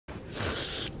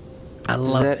I Does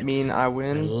love that it. mean I I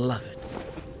win? love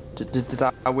it. Did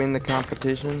I win the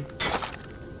competition?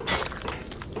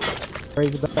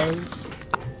 Crazy bones.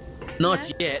 Not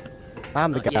Yeah. yet.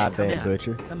 I'm the Not yet. Come goddamn out.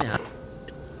 butcher. Come out.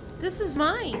 This is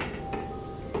mine.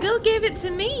 Bill gave it to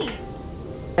me.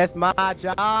 That's my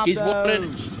job, She's though.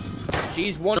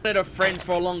 wanted a friend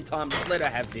for a long time. Just let her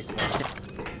have this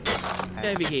one.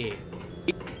 Over here.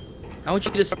 I want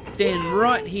you to stand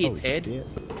right here, Oh, Ted. shit.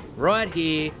 Right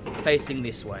here, facing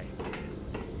this way.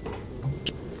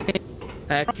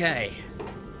 Okay.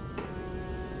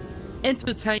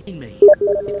 Entertain me.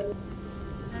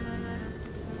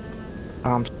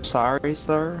 I'm sorry,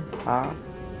 sir.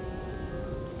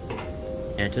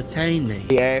 Entertain me.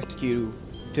 He asked you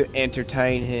to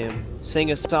entertain him.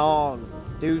 Sing a song.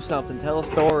 Do something. Tell a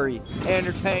story.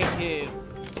 Entertain him.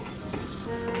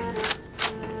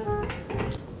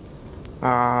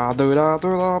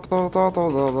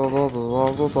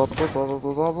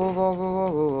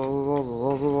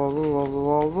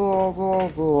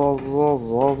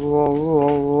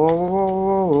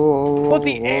 What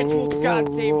the actual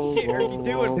goddamn shit are you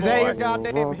doing? Is that your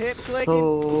goddamn hip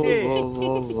clicking?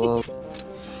 Shit.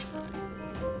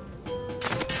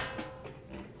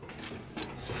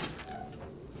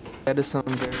 That is some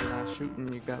very nice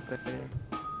shooting you got there.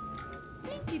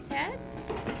 Thank you, Ted.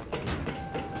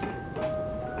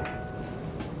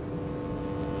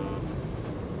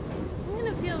 I'm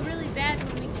gonna feel really bad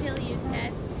when we kill you,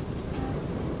 Ted.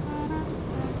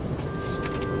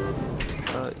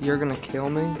 You're gonna kill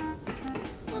me?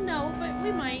 Well, no, but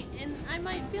we might, and I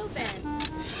might feel bad.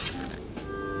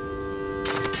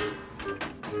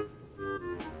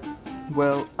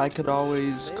 Well, I could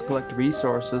always collect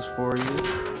resources for you.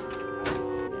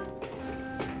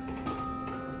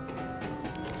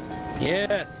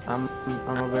 Yes. I'm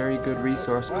a very good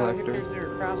resource collector.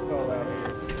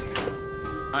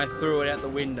 I threw it out the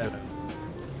window.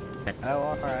 Oh,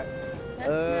 alright.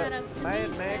 That's not up to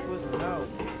Man, me, Mac Ted. was no.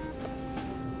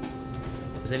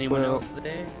 Is anyone Well, else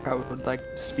there? I would like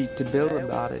to speak to Bill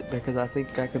about it because I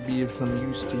think I could be of some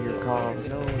use to your cause.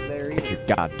 No one's there either. Your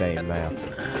goddamn mouth.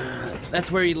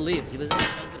 That's where he lives. He lives in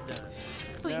Dungeon.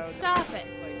 Please stop it.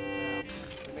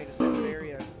 We made a separate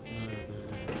area.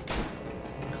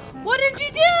 What did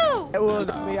you do? That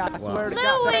wasn't me, I swear to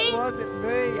God. Louie! That wasn't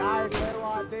me. I had no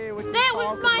idea what you That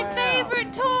was my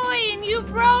favorite toy, and you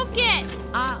broke it.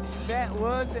 That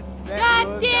wasn't. God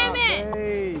was damn not it.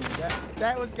 me.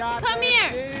 That was goddamn Come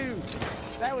here. you.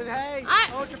 That was hey.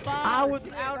 Hold your fire. I was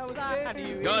outside of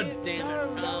you. God idiot. damn No,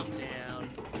 it. no. Calm down.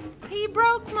 He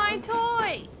broke my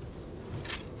toy.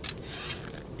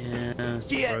 Yes,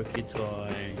 Shit. broke your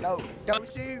toy. No, don't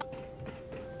shoot.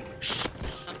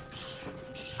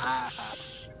 I'm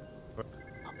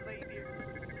leaving here.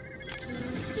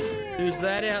 Who's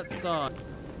that outside?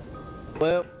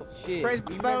 Well, shit. Crazy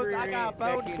Bones, I got a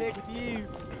bone to pick with you.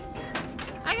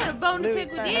 I got a bone to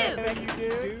pick with you. You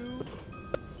do.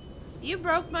 You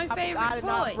broke my I favorite did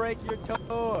not toy. break your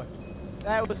toy.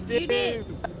 That was still You did.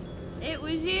 It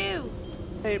was you.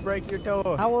 Hey, break your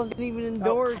toy. I wasn't even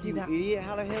indoors, Oh, you idiot.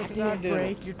 How the hell Did did I not do it?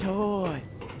 break your toy.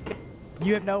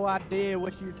 You have no idea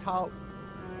what you're talking.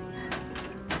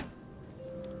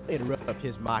 Interrupt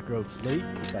his micro sleep.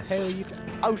 What the hell you?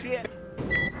 Oh shit!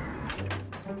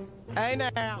 Hey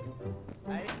now!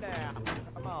 Hey now!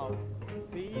 Come on!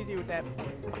 Be easy with that.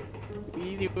 Be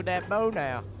easy with that bow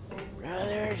now. Right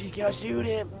there, she's gonna shoot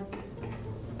him.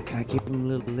 Can I give him a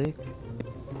little lick?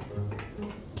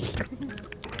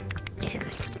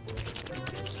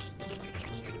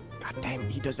 God damn,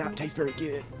 he does not taste very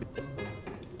good.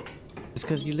 It's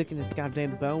cause you're licking this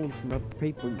goddamn bone from other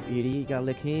people, you idiot. You gotta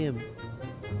lick him.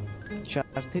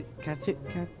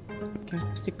 Can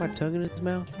I stick my tongue in his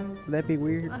mouth? Would that be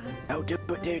weird? Oh, do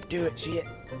it, dude, do it, shit.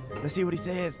 Let's see what he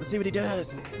says. Let's see what he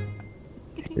does.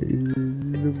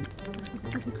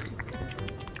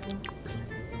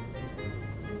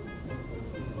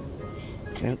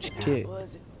 Ouch, shit.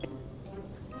 Was it?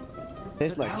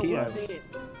 Tastes like How was Cheetos. it?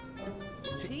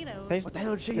 Cheetos. Tastes What the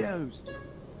hell are Cheetos?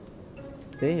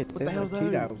 dead. What the Tastes hell like those?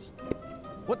 Cheetos.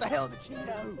 What the hell is a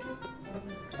Cheeto?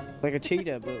 Like a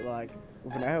Cheetah, but like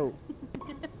with an O.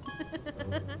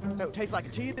 No, it tastes like a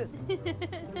cheetah.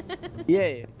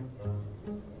 Yeah.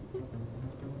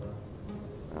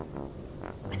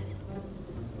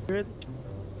 Good.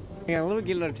 Hang on, let me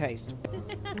get another taste.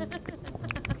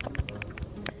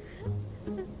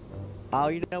 Oh,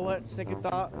 you know what? Second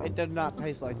thought, it does not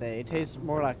taste like that. It tastes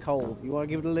more like coal. You want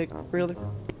to give it a lick, brother?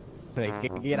 Hey,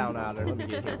 get on out of there. Let me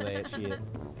get him that shit.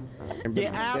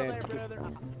 Get out of there, brother.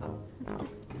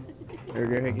 Here,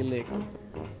 go ahead, get a lick.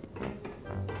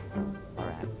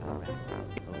 Alright, alright.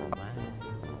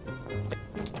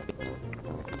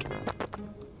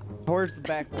 Where's the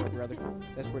back door, brother?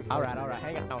 That's where. All right.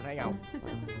 Hang on.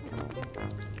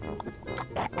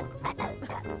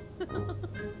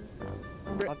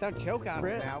 Oh, don't choke on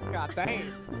it now. God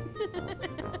dang.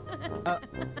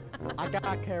 I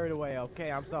got carried away.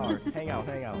 Okay, I'm sorry. Hang on.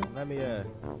 Let me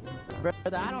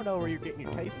brother, I don't know where you're getting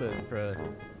your taste buds from.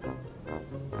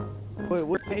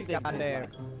 What tastes Goddamn.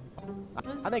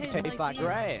 I think it tastes like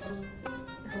grass.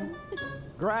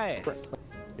 Grass.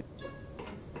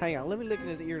 Hang on, let me look at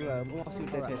his earlobe. I want to see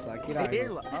what that tastes like. Get out of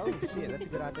here. Oh shit, that's a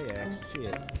good idea.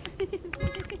 Actually,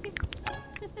 shit.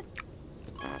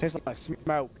 Tastes like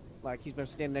smoke. Like he's been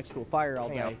standing next to a fire all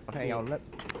day. Hang on. Let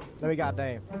me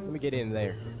let me get in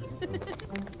there.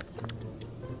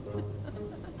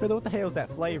 Brother, what the hell is that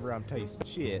flavor I'm tasting?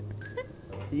 Shit.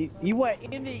 You went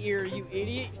in the ear, you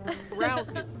idiot.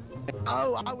 Around it.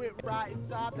 Oh, I went right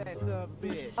inside that son of a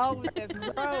bitch. Oh, that's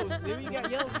gross. Dude, you got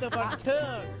yellow stuff on your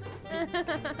tongue.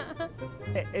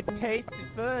 It tasted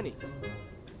funny.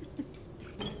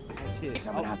 Shit.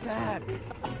 Coming outside.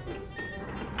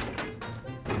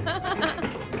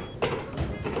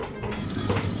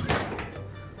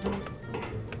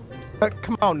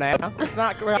 Come on now. It's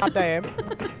not goddamn.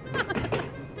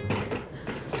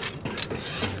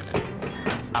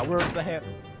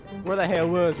 Where the hell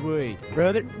was we?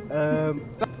 Brother,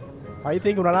 are you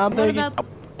thinking what I'm thinking?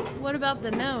 What about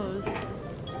the nose?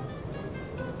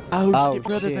 Oh shit,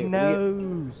 brother, shit. the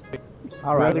nose.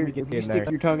 Alright, let me get you in stick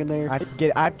there. your tongue in there. I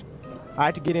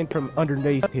have to get in from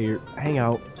underneath here. Hang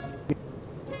on.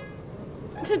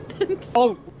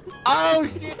 Oh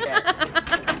shit!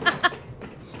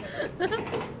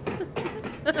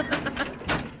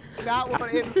 Not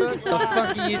what it looked What the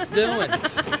fuck are you doing?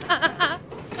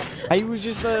 He was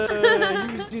just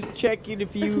checking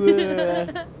if you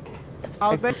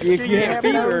I'll if, make if sure you had have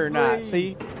fever or not.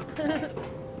 nosebleed. See?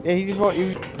 Yeah, he just want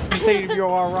you to see if you're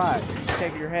all right.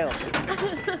 Check your health.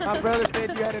 My brother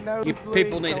said you had a nosebleed.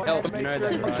 People need so I help, had to you make know sure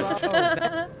that, you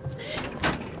right?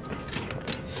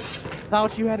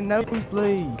 Thought you had a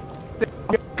nosebleed.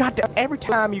 Goddamn, every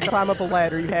time you climb up a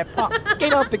ladder, you have pop.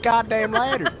 Get up the goddamn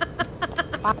ladder.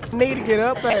 I need to get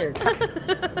up there.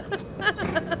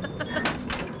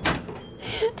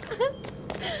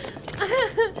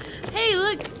 Hey,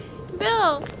 look,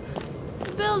 Bill.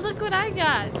 Bill, look what I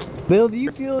got. Bill, do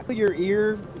you feel your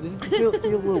ear? Does it feel a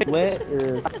little wet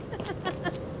or?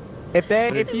 If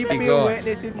you Hey, feel God.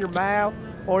 wetness in your mouth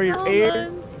or your Hold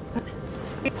ear, on.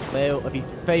 well, if you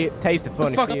taste the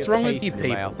funny fuck is wrong with taste you in your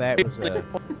people? mouth, that was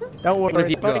don't What have worry,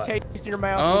 you the funny got? taste in your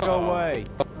mouth will go Oh. away.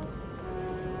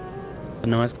 A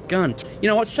nice gun. You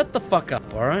know what? Shut the fuck up,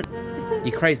 alright?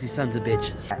 You crazy sons of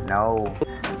bitches. No,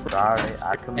 sorry,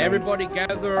 I commend. Everybody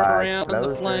gather around the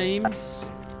close it. flames.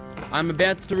 I'm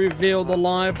about to reveal the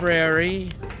library.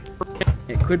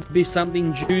 It could be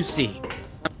something juicy.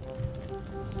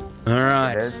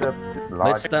 Alright. There's a Let's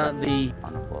large start the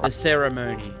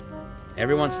ceremony.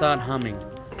 Everyone start humming.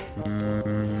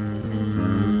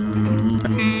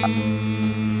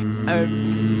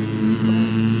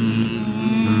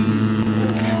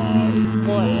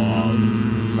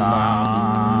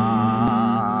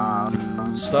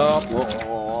 Stop.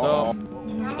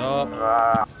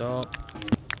 Stop.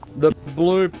 The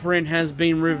blueprint has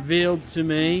been revealed to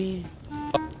me.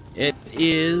 It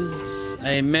is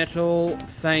a metal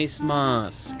face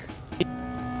mask.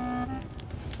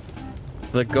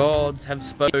 The gods have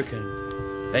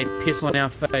spoken. They piss on our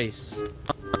face.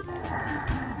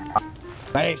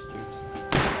 Bastards.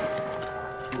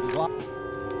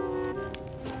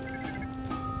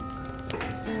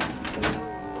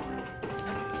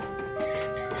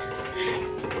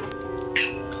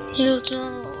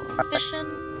 Little mission,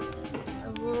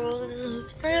 a world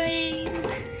of frame.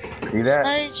 See that?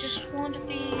 I just want to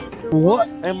be the What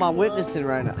one am I you witnessing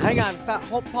right now? Hang on, stop.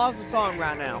 Pause the song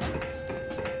right now.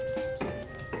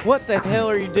 What the hell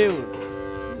are you doing?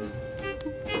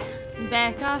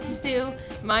 Back off, Stu.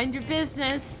 Mind your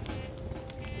business.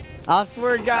 I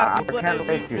swear to God, I I'm can't putting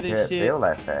believe you for you this can't shit. feel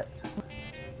like that.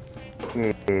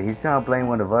 Yeah, he's gonna blame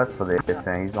one of us for this,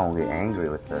 and he's gonna get angry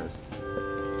with us.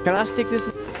 Can I stick this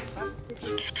in?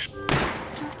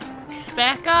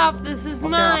 Back off. This is Okay,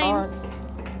 mine. alright.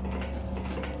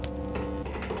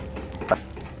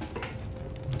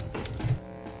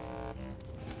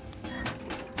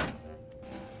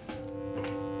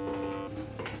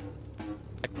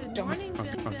 Good morning, Bill.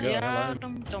 Okay,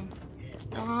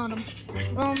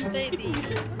 hello. baby.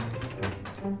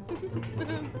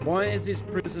 Why is this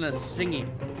prisoner singing?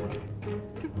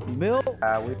 Bill?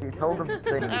 We told him to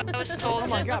sing. I was told Oh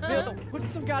my to. God, Bill! Put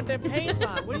some goddamn pants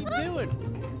on. What are you doing?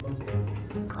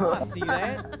 Oh, I see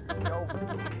that.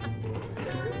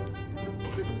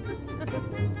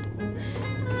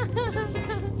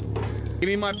 Give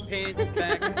me my pants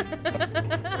back.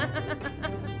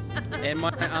 And my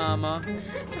armor.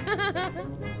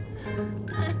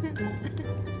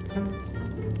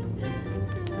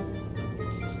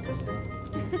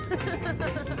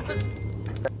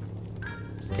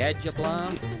 Catch your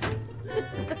alarm.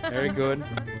 Very good.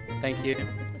 Thank you.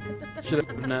 Should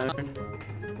have known.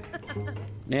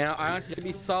 Now, I ask you to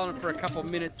be silent for a couple of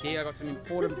minutes here. I've got some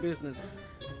important business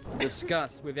to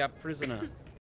discuss with our prisoner.